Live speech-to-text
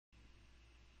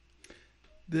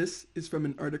This is from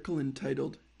an article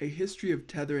entitled A History of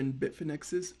Tether and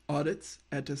Bitfinex's Audits,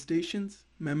 Attestations,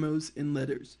 Memos, and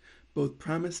Letters, both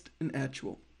promised and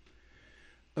actual.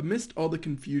 Amidst all the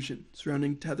confusion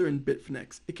surrounding Tether and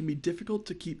Bitfinex, it can be difficult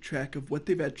to keep track of what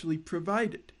they've actually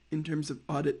provided in terms of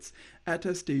audits,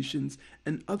 attestations,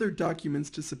 and other documents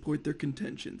to support their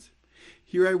contentions.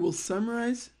 Here I will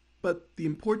summarize, but the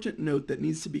important note that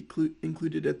needs to be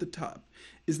included at the top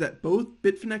is that both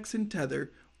Bitfinex and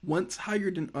Tether once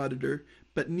hired an auditor,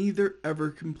 but neither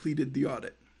ever completed the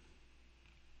audit.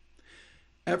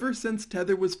 Ever since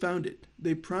Tether was founded,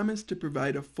 they promised to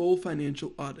provide a full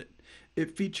financial audit.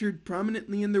 It featured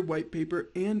prominently in their white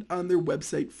paper and on their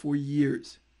website for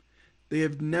years. They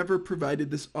have never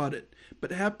provided this audit,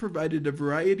 but have provided a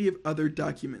variety of other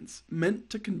documents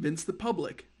meant to convince the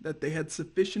public that they had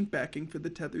sufficient backing for the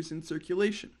tethers in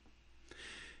circulation.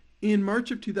 In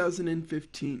March of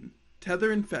 2015,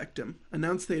 Tether and Factom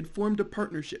announced they had formed a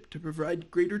partnership to provide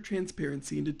greater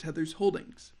transparency into Tether's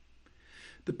holdings.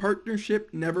 The partnership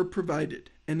never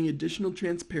provided any additional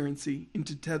transparency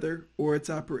into Tether or its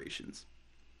operations.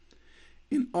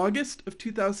 In August of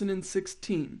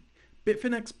 2016,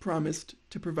 Bitfinex promised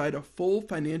to provide a full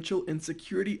financial and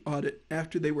security audit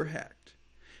after they were hacked.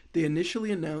 They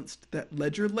initially announced that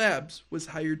Ledger Labs was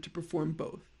hired to perform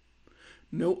both.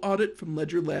 No audit from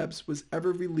Ledger Labs was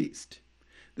ever released.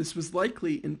 This was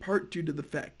likely in part due to the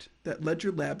fact that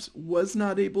Ledger Labs was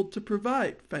not able to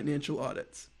provide financial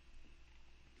audits.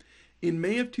 In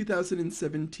May of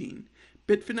 2017,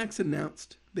 Bitfinex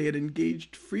announced they had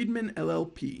engaged Friedman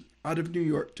LLP out of New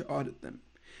York to audit them.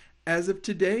 As of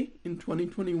today, in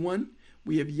 2021,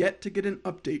 we have yet to get an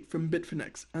update from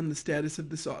Bitfinex on the status of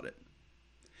this audit.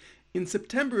 In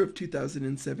September of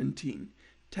 2017,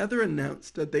 Tether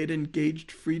announced that they had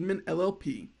engaged Friedman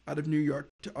LLP out of New York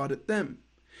to audit them.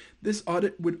 This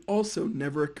audit would also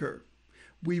never occur.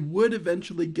 We would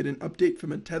eventually get an update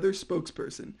from a Tether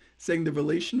spokesperson saying the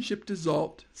relationship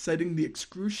dissolved, citing the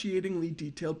excruciatingly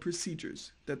detailed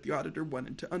procedures that the auditor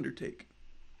wanted to undertake.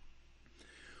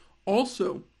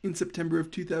 Also, in September of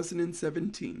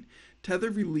 2017, Tether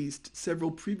released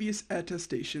several previous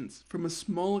attestations from a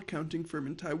small accounting firm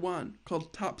in Taiwan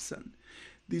called Topsun.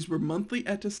 These were monthly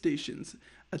attestations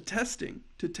attesting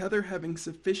to Tether having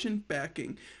sufficient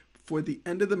backing for the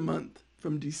end of the month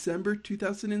from December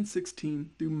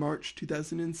 2016 through March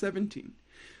 2017.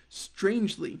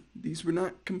 Strangely, these were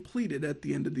not completed at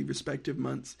the end of the respective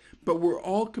months, but were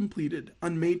all completed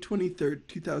on May 23,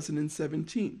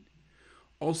 2017.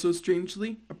 Also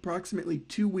strangely, approximately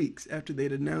 2 weeks after they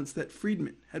had announced that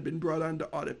Friedman had been brought on to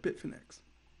audit Bitfinex.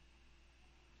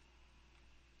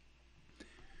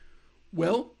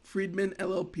 Well, Friedman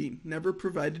LLP never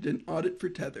provided an audit for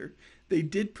Tether. They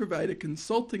did provide a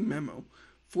consulting memo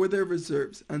for their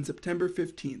reserves on September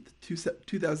 15,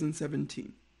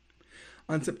 2017.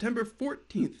 On September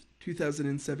 14,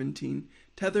 2017,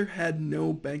 Tether had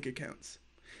no bank accounts.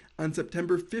 On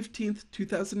September 15,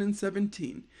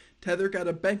 2017, Tether got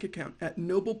a bank account at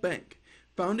Noble Bank,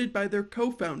 founded by their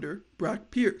co-founder, Brock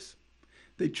Pierce.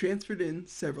 They transferred in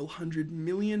several $100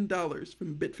 million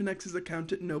from Bitfinex's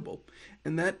account at Noble,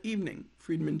 and that evening,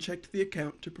 Friedman checked the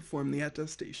account to perform the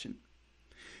attestation.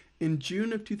 In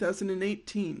June of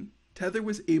 2018, Tether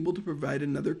was able to provide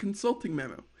another consulting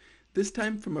memo, this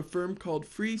time from a firm called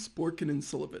Free, Sporkin &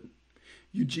 Sullivan.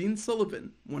 Eugene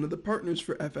Sullivan, one of the partners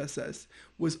for FSS,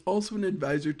 was also an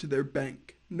advisor to their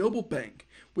bank, Noble Bank,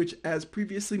 which, as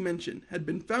previously mentioned, had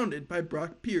been founded by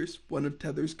Brock Pierce, one of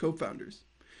Tether's co-founders.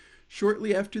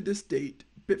 Shortly after this date,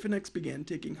 Bitfinex began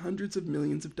taking hundreds of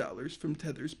millions of dollars from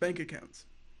Tether's bank accounts.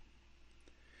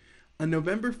 On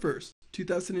November 1st,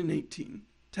 2018,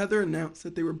 Tether announced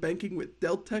that they were banking with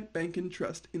Deltec Bank and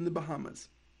Trust in the Bahamas.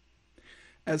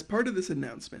 As part of this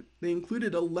announcement, they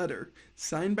included a letter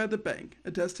signed by the bank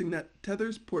attesting that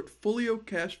Tether's portfolio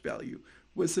cash value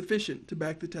was sufficient to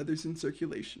back the tethers in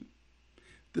circulation.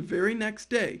 The very next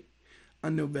day,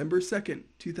 on November 2nd,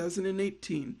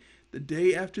 2018, the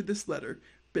day after this letter,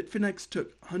 Bitfinex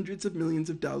took hundreds of millions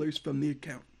of dollars from the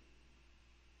account.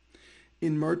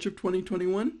 In March of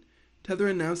 2021, Tether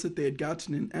announced that they had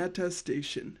gotten an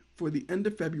attestation for the end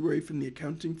of February from the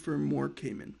accounting firm Moore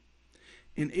Cayman.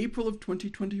 In April of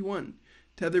 2021,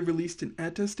 Tether released an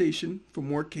attestation for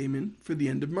Moore Cayman for the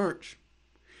end of March.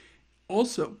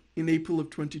 Also, in April of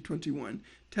 2021,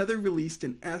 Tether released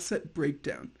an asset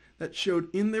breakdown that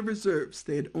showed in their reserves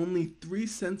they had only 3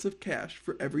 cents of cash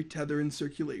for every tether in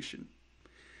circulation.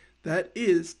 That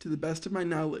is, to the best of my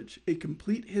knowledge, a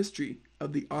complete history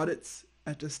of the audits,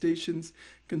 attestations,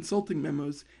 consulting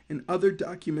memos, and other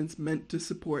documents meant to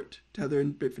support Tether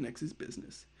and Bitfinex's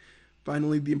business.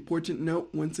 Finally, the important note,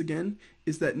 once again,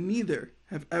 is that neither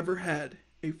have ever had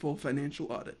a full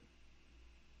financial audit.